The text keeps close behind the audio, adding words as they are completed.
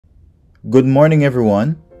Good morning,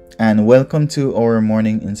 everyone, and welcome to our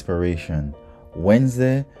morning inspiration,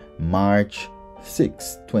 Wednesday, March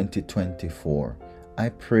 6, 2024. I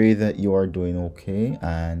pray that you are doing okay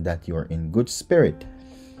and that you are in good spirit.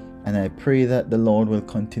 And I pray that the Lord will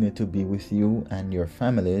continue to be with you and your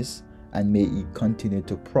families, and may He continue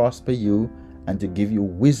to prosper you and to give you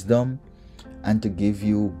wisdom and to give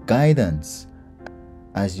you guidance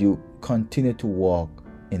as you continue to walk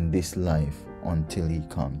in this life until He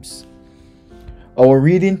comes. Our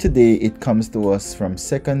reading today, it comes to us from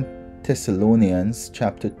 2 Thessalonians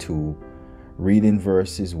chapter 2, reading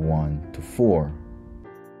verses 1 to 4.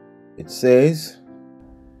 It says,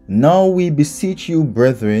 "Now we beseech you,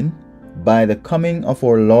 brethren, by the coming of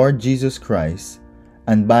our Lord Jesus Christ,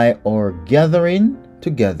 and by our gathering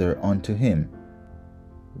together unto Him,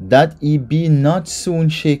 that ye be not soon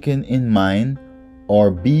shaken in mind,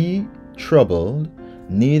 or be troubled,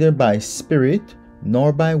 neither by spirit,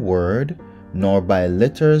 nor by word, nor by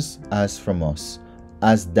letters as from us,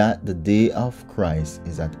 as that the day of Christ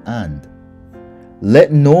is at hand.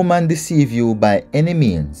 Let no man deceive you by any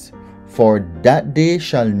means, for that day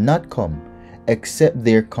shall not come, except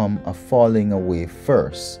there come a falling away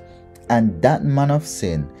first, and that man of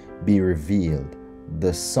sin be revealed,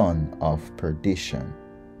 the son of perdition."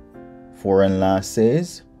 4 and last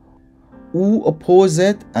says, "Who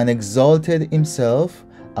opposeth and exalteth himself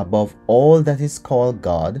above all that is called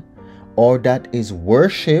God, or that is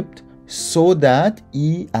worshipped, so that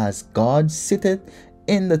he as God sitteth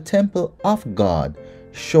in the temple of God,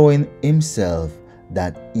 showing himself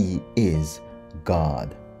that he is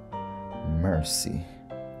God." Mercy.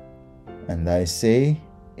 And I say,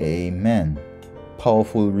 Amen.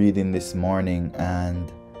 Powerful reading this morning,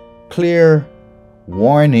 and clear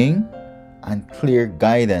warning and clear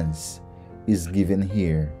guidance is given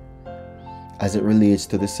here as it relates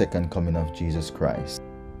to the second coming of Jesus Christ,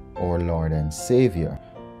 our Lord and Savior.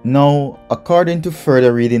 Now, according to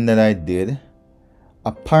further reading that I did,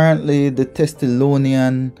 apparently the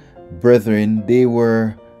Thessalonian brethren, they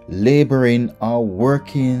were laboring or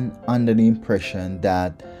working under the impression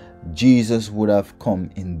that Jesus would have come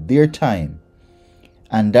in their time.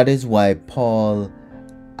 And that is why Paul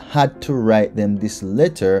had to write them this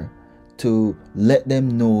letter to let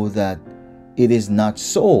them know that it is not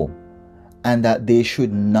so, and that they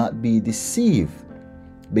should not be deceived.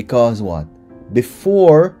 Because what?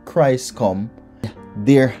 Before Christ come,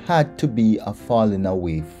 there had to be a falling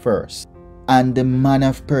away first, and the man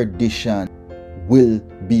of perdition will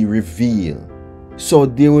be revealed. So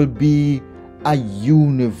there will be a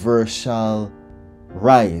universal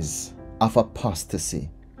rise of apostasy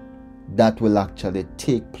that will actually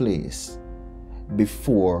take place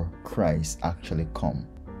before Christ actually come.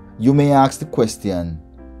 You may ask the question,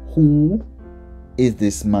 who is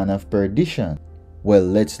this man of perdition? Well,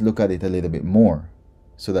 let's look at it a little bit more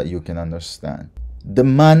so that you can understand. The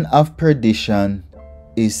man of perdition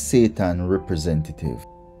is Satan representative.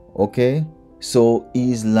 Okay? So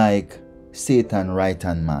he's like Satan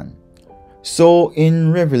right-hand man. So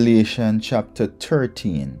in Revelation chapter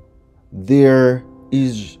 13, there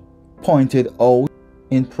is pointed out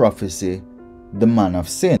in prophecy the man of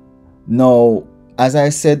sin. Now, as I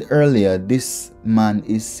said earlier, this man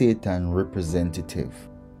is Satan representative.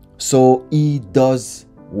 So he does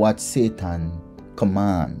what Satan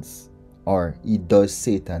commands, or he does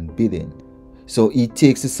Satan bidding. So he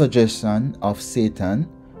takes the suggestion of Satan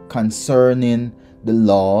concerning the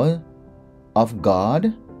law of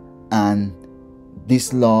God, and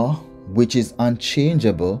this law, which is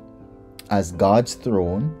unchangeable as God's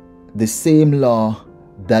throne, the same law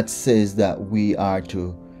that says that we are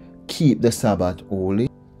to keep the Sabbath holy,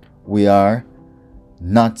 we are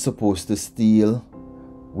not supposed to steal,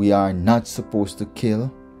 we are not supposed to kill,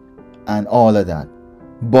 and all of that.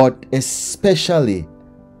 But especially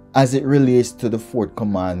as it relates to the fourth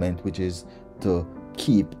commandment, which is to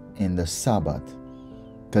keep in the Sabbath,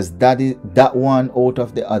 because that one out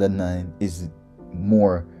of the other 9 is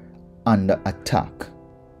more under attack.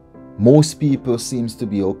 Most people seems to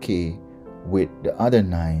be okay with the other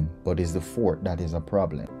 9, but it's the fourth that is a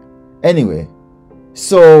problem. Anyway,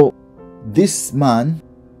 so this man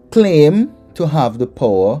claimed to have the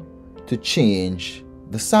power to change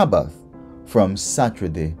the Sabbath from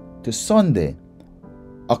Saturday to Sunday.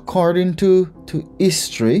 According to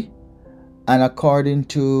history and according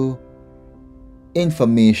to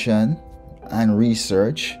information and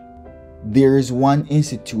research, there is one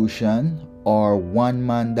institution or one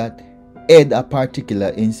man that head a particular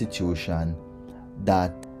institution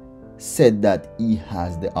that said that he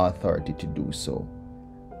has the authority to do so.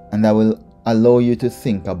 And I will allow you to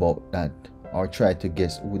think about that or try to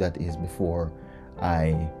guess who that is before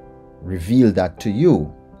I reveal that to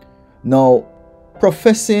you. Now,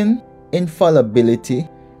 professing infallibility,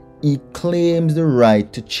 he claims the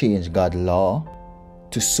right to change God's law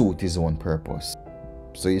to suit his own purpose.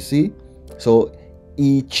 So you see, so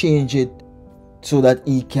he changed it so that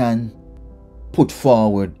he can put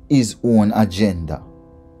forward his own agenda.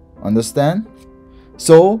 Understand?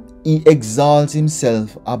 So he exalts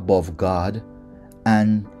himself above God,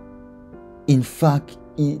 and in fact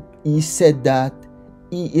he said that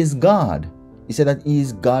he is God. He said that he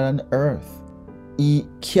is God on earth. He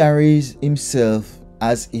carries himself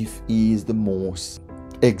as if he is the most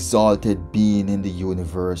exalted being in the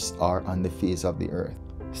universe or on the face of the earth.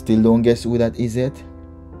 Still don't guess who that is yet?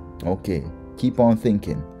 Okay, keep on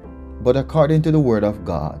thinking. But according to the word of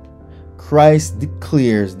God, Christ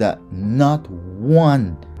declares that not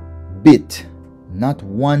one bit, not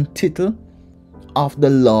one tittle of the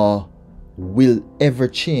law will ever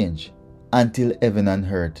change until heaven and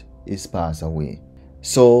earth is passed away.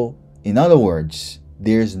 So, in other words,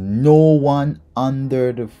 there's no one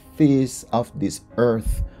under the face of this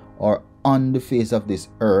earth or on the face of this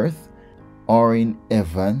earth or in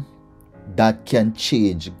heaven that can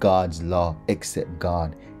change God's law except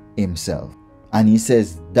God himself. And he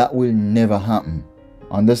says that will never happen.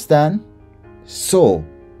 Understand? So,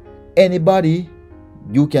 anybody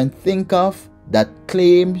you can think of that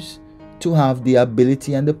claims to have the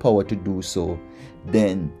ability and the power to do so,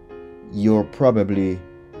 then you're probably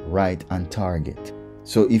right on target.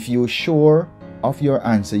 So if you're sure of your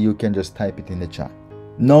answer, you can just type it in the chat.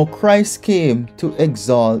 Now Christ came to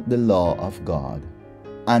exalt the law of God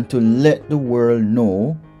and to let the world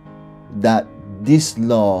know that this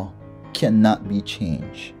law cannot be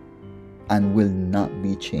changed and will not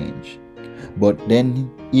be changed. But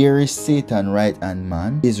then here is Satan, right hand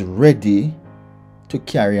man, is ready to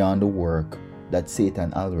carry on the work that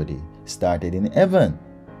Satan already started in heaven.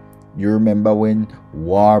 You remember when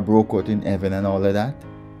war broke out in heaven and all of that?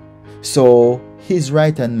 So his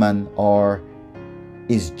right hand man, or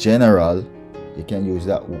his general, you can use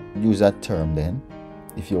that term then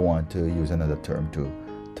if you want to use another term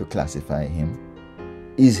to classify him,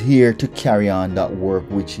 is here to carry on that work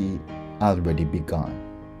which he already begun.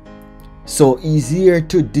 So he's here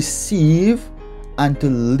to deceive and to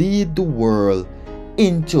lead the world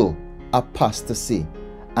into apostasy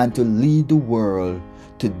and to lead the world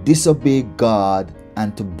to disobey God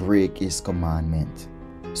and to break his commandment.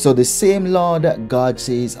 So the same law that God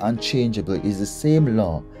says unchangeable is the same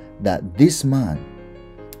law that this man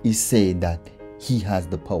is saying that he has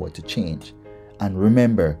the power to change. And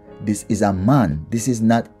remember, this is a man. This is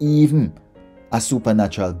not even a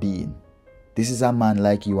supernatural being. This is a man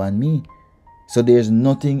like you and me. So there's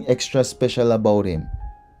nothing extra special about him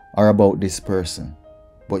or about this person.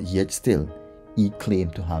 But yet still, he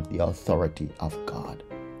claimed to have the authority of God.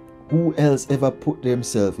 Who else ever put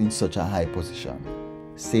themselves in such a high position?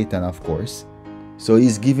 Satan, of course. So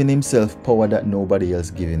he's giving himself power that nobody else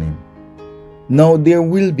given him. Now there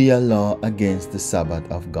will be a law against the Sabbath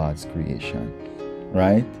of God's creation,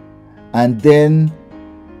 right? And then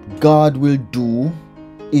God will do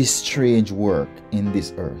his strange work in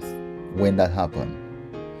this earth when that happens.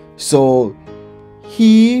 So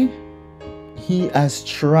he has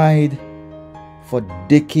tried for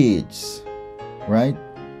decades, right,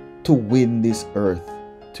 to win this earth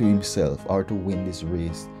to himself, or to win this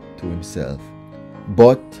race to himself.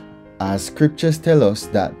 But as scriptures tell us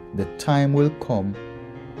that the time will come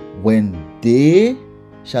when they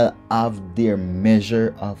shall have their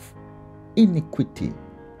measure of iniquity,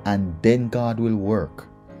 and then God will work.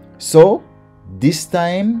 So this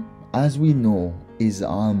time, as we know, is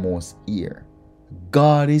almost here.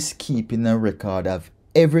 God is keeping a record of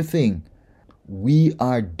everything we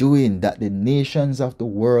are doing, that the nations of the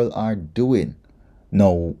world are doing.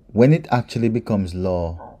 Now, when it actually becomes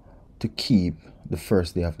law to keep the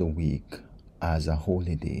first day of the week as a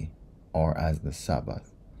holy day or as the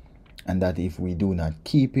Sabbath, and that if we do not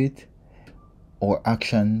keep it, our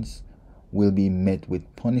actions will be met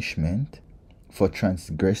with punishment for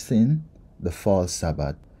transgressing the false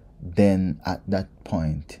Sabbath, then at that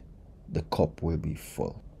point the cup will be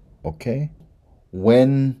full. Okay?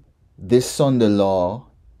 When this Sunday law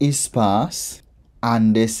is passed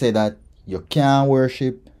and they say that you can't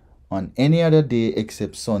worship on any other day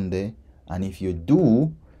except Sunday, and if you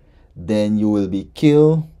do, then you will be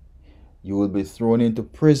killed, you will be thrown into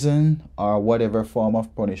prison, or whatever form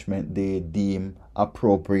of punishment they deem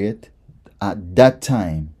appropriate at that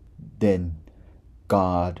time, then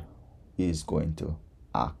God is going to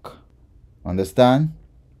act. Understand?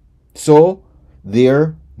 So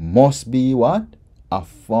there must be what? A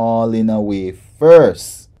falling away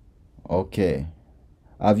first. Okay.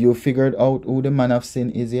 Have you figured out who the man of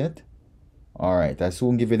sin is yet? Alright, I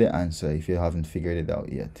soon give you the answer if you haven't figured it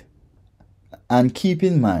out yet. And keep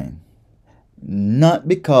in mind, not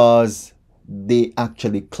because they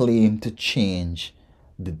actually claim to change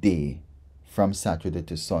the day from Saturday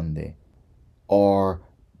to Sunday, or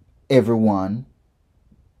everyone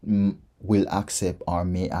will accept or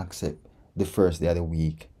may accept the first day of the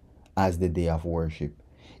week as the day of worship.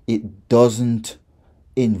 It doesn't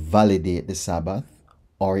invalidate the Sabbath,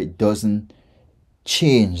 or it doesn't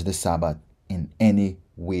change the Sabbath in any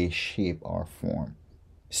way, shape, or form.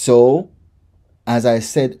 So, as I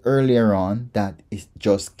said earlier on, that it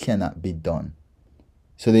just cannot be done.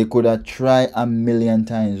 So they could have tried 1,000,000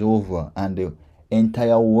 times over, and the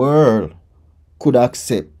entire world could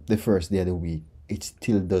accept the first day of the week. It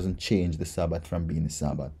still doesn't change the Sabbath from being the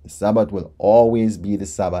Sabbath. The Sabbath will always be the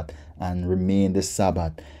Sabbath and remain the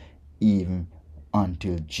Sabbath even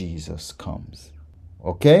until Jesus comes.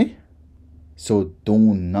 Okay? So do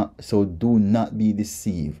not be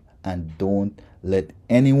deceived, and don't let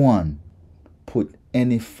anyone put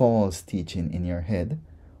any false teaching in your head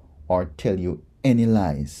or tell you any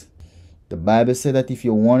lies. The Bible said that if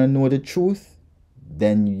you want to know the truth,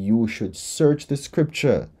 then you should search the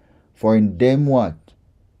scripture, for in them what?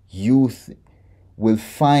 You will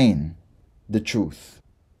find the truth.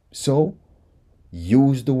 So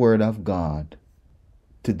use the word of God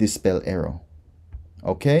to dispel error.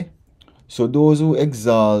 Okay? So those who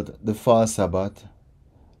exalt the false Sabbath,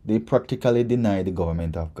 they practically deny the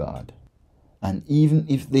government of God. And even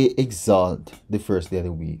if they exalt the first day of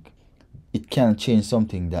the week, it can't change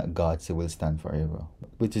something that God said will stand forever,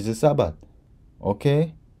 which is the Sabbath.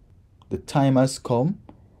 Okay? The time has come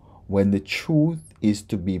when the truth is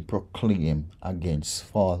to be proclaimed against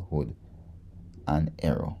falsehood and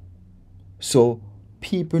error. So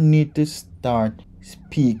people need to start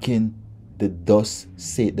speaking the thus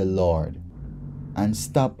saith the Lord, and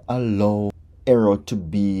stop allow error to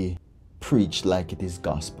be preached like it is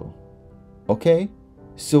gospel. Okay?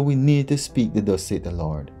 So we need to speak the thus saith the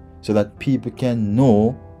Lord, so that people can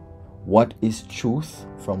know what is truth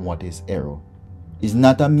from what is error. It's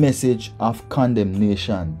not a message of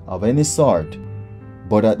condemnation of any sort,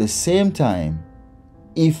 but at the same time,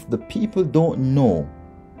 if the people don't know,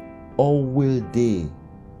 how will they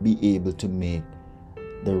be able to make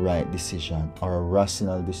the right decision or a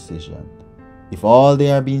rational decision? If all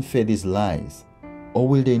they are being fed is lies, how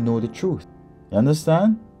will they know the truth? You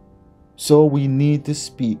understand? So we need to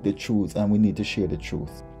speak the truth, and we need to share the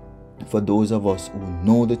truth. For those of us who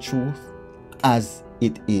know the truth as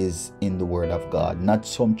it is in the word of God, not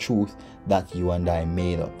some truth that you and I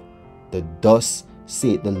made up. The thus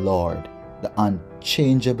saith the Lord, the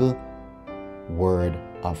unchangeable word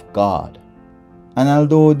of God. And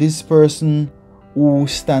although this person who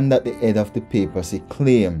stand at the head of the paper say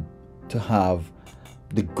claim to have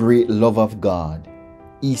the great love of God,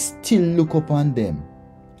 he still look upon them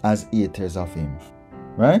as haters of him.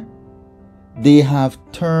 Right? They have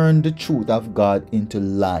turned the truth of God into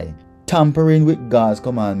lie, tampering with God's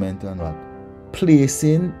commandment, and what?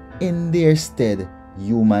 Placing in their stead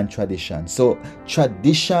human tradition. So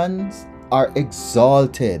traditions are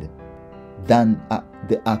exalted than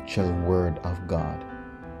the actual word of God.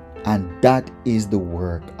 And that is the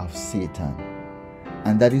work of Satan.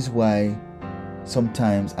 And that is why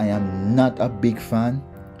sometimes I am not a big fan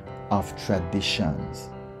of traditions,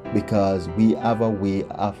 because we have a way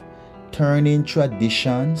of turning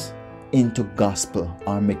traditions into gospel,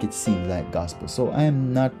 or make it seem like gospel. So I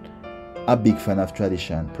am not a big fan of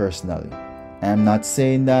tradition personally. I am not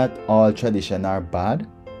saying that all tradition are bad,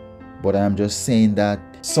 but I am just saying that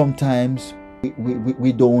sometimes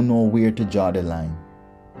we don't know where to draw the line.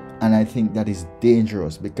 And I think that is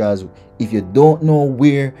dangerous, because if you don't know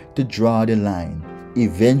where to draw the line,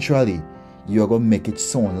 eventually you're going to make it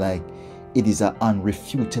sound like it is an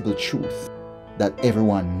unrefutable truth that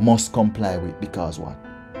everyone must comply with, because what?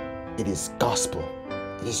 It is gospel.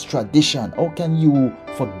 It is tradition. How can you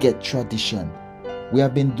forget tradition? We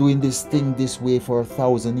have been doing this thing this way for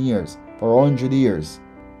 1,000 years, for 100 years.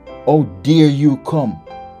 How dare you come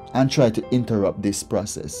and try to interrupt this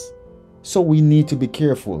process? So we need to be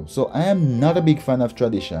careful. So I am not a big fan of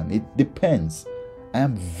tradition. It depends. I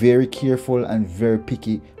am very careful and very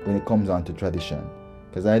picky when it comes on to tradition,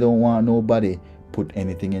 because I don't want nobody put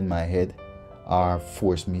anything in my head or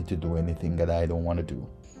force me to do anything that I don't want to do.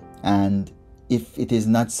 And if it is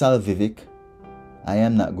not salvific, I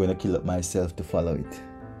am not going to kill up myself to follow it.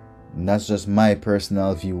 And that's just my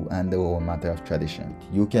personal view and the whole matter of tradition.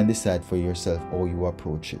 You can decide for yourself how you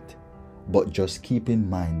approach it. But just keep in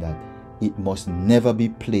mind that it must never be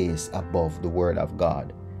placed above the word of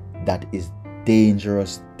God. That is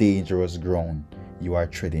dangerous, dangerous ground you are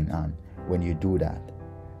treading on when you do that.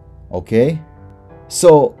 Okay?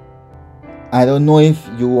 So, I don't know if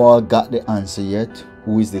you all got the answer yet.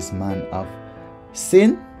 Who is this man of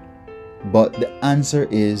sin? But the answer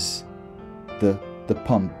is the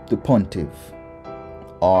pontiff,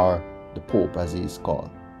 or the Pope as he is called.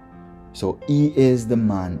 So he is the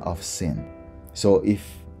man of sin. So if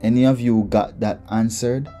any of you got that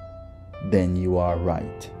answered, then you are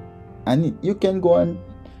right. And you can go and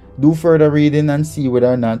do further reading and see whether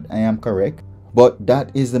or not I am correct. But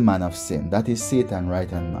that is the man of sin. That is Satan, right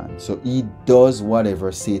hand man. So he does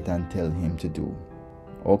whatever Satan tells him to do.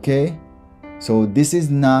 Okay? So this is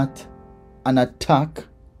not an attack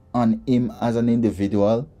on him as an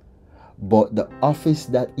individual, but the office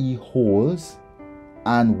that he holds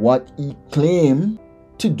and what he claims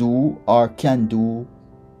to do or can do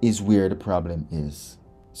is where the problem is.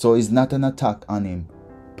 So it's not an attack on him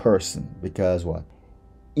person, because what?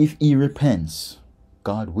 If he repents,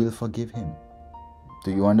 God will forgive him.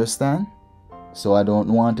 Do you understand? So I don't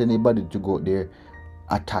want anybody to go there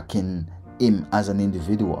attacking him as an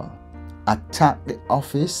individual. Attack the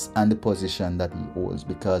office and the position that he holds,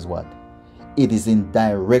 because what? It is in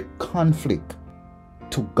direct conflict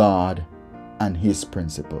to God and his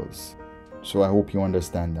principles. So I hope you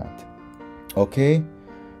understand that. Okay?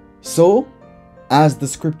 So, as the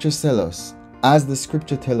scripture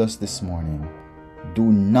tells us this morning, do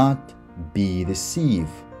not be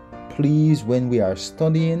deceived. Please, when we are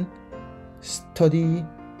studying, study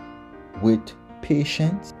with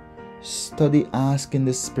patience. Study asking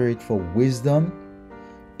the Spirit for wisdom.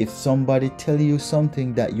 If somebody tell you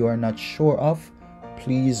something that you are not sure of,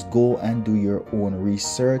 please go and do your own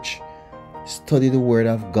research. Study the Word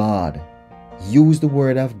of God. Use the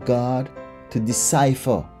Word of God to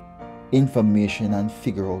decipher information and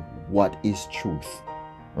figure out what is truth.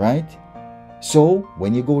 Right? So,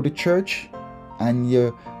 when you go to church and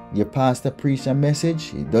your pastor preach a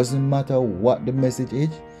message, it doesn't matter what the message is,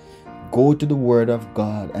 go to the Word of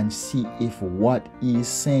God and see if what he is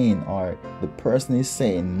saying or the person is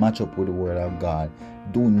saying match up with the Word of God.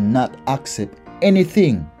 Do not accept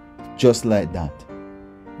anything just like that,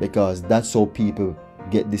 because that's how people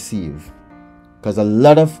get deceived. Because a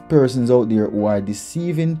lot of persons out there who are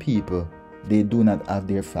deceiving people, they do not have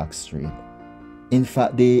their facts straight. In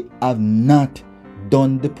fact, they have not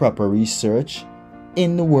done the proper research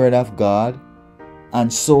in the Word of God,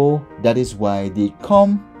 and so that is why they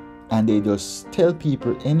come and they just tell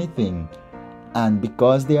people anything. And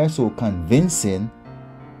because they are so convincing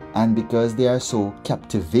and because they are so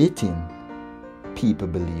captivating, people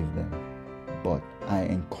believe them. But I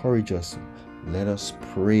encourage us, let us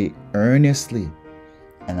pray earnestly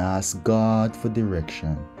and ask God for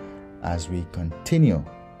direction as we continue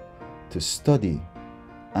to study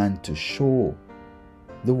and to show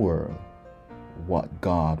the world what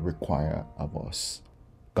God requires of us.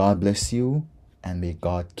 God bless you, and may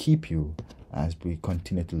God keep you as we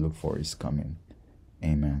continue to look for his coming.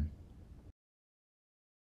 Amen.